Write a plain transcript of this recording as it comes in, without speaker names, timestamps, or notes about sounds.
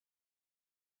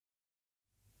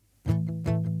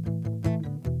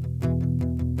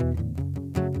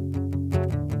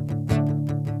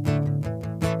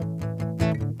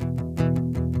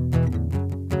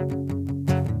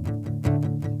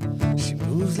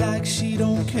like she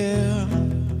don't care.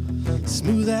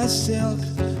 Smooth as silk,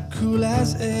 cool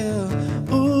as air.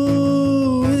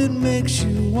 Ooh, it makes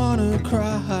you wanna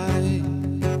cry.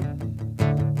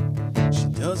 She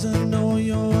doesn't know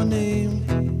your name,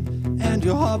 and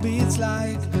your heart beats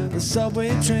like a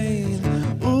subway train.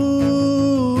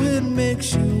 Ooh, it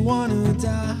makes you wanna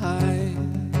die.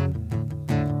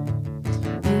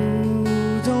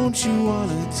 Ooh, don't you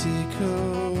wanna take her?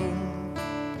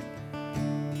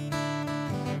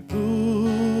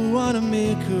 Ooh, wanna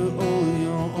make her all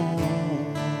your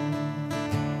own.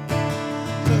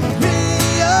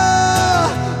 Maria,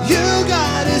 you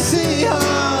gotta see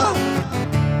her.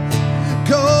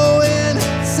 Go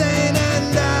insane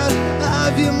and out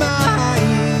of your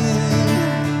mind.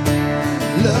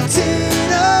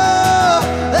 Latina,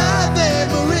 Ave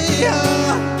Maria.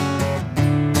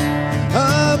 A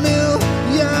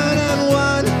million and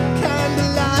one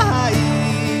candlelights.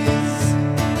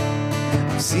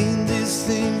 I've seen this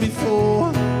thing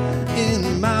before in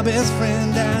My Best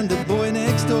Friend and the Boy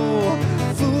Next Door.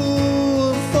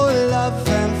 Fool for love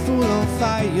and fool on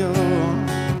fire.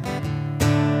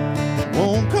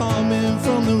 Won't come in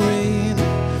from the rain.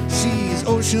 She's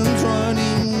oceans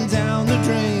running down the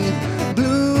drain.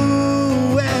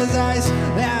 Blue as ice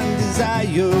and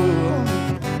desire.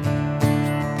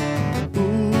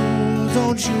 Ooh,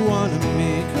 don't you wanna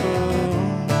make her?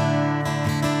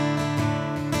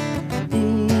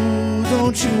 Ooh,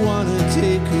 don't you wanna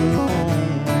take her home?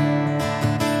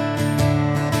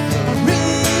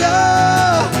 Maria,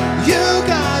 you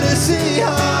gotta see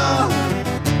her.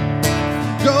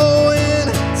 Go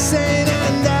insane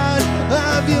and out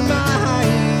of your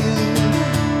mind.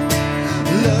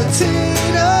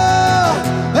 Latina,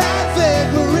 Ave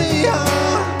Maria.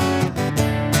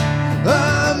 A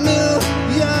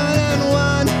million and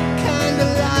one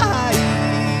candlelights.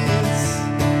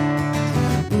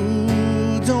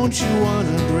 Ooh, don't you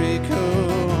wanna break her?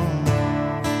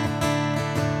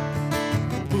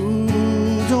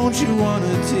 Ooh, don't you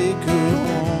wanna take her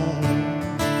home?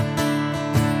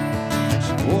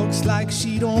 She walks like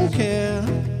she don't care.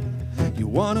 You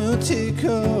wanna take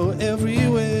her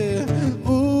everywhere.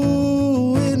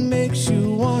 Ooh, it makes you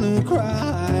wanna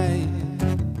cry.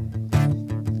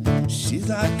 She's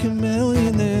like a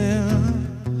millionaire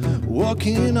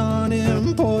walking on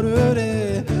imported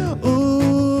air.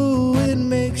 Ooh, it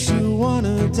makes you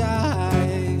wanna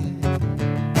die.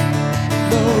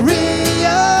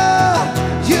 Maria,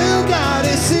 you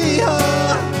gotta see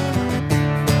her.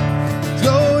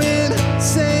 Go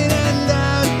insane and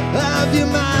out of your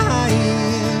mind.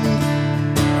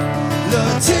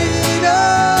 Latina,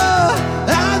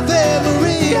 Ave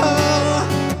Maria.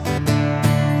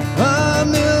 A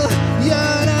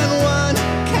million and one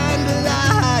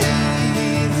candlelights.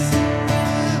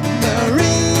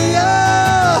 Maria,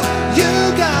 you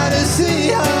gotta see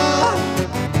her.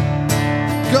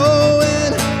 Go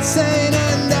insane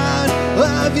and out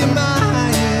of your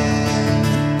mind.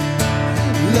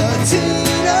 Latina.